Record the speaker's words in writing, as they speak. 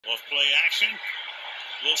Off play action.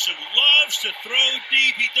 Wilson loves to throw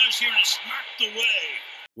deep. He does here and it's knocked away.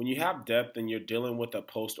 When you have depth and you're dealing with a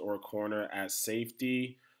post or a corner at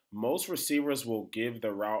safety, most receivers will give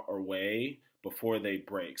the route away before they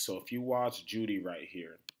break. So if you watch Jeudy right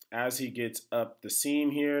here, as he gets up the seam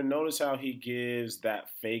here, notice how he gives that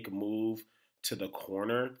fake move to the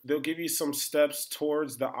corner. They'll give you some steps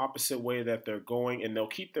towards the opposite way that they're going, and they'll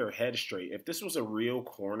keep their head straight. If this was a real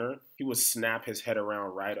corner, he would snap his head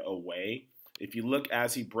around right away. If you look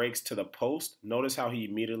as he breaks to the post, notice how he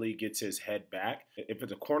immediately gets his head back. If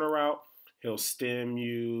it's a corner route, he'll stem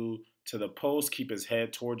you to the post, keep his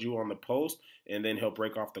head towards you on the post, and then he'll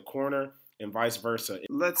break off the corner and vice versa.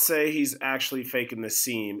 Let's say he's actually faking the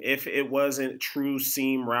seam. If it wasn't true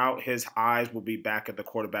seam route, his eyes will be back at the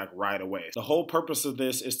quarterback right away. The whole purpose of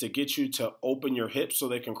this is to get you to open your hips so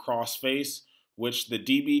they can cross face, which the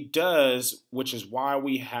DB does, which is why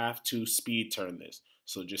we have to speed turn this.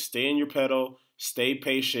 So just stay in your pedal, stay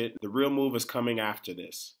patient. The real move is coming after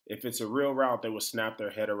this. If it's a real route, they would snap their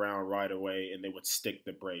head around right away and they would stick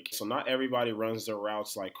the break. So not everybody runs their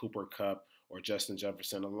routes like Cooper Kupp or Justin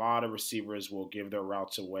Jefferson. A lot of receivers will give their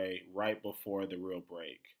routes away right before the real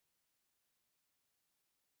break.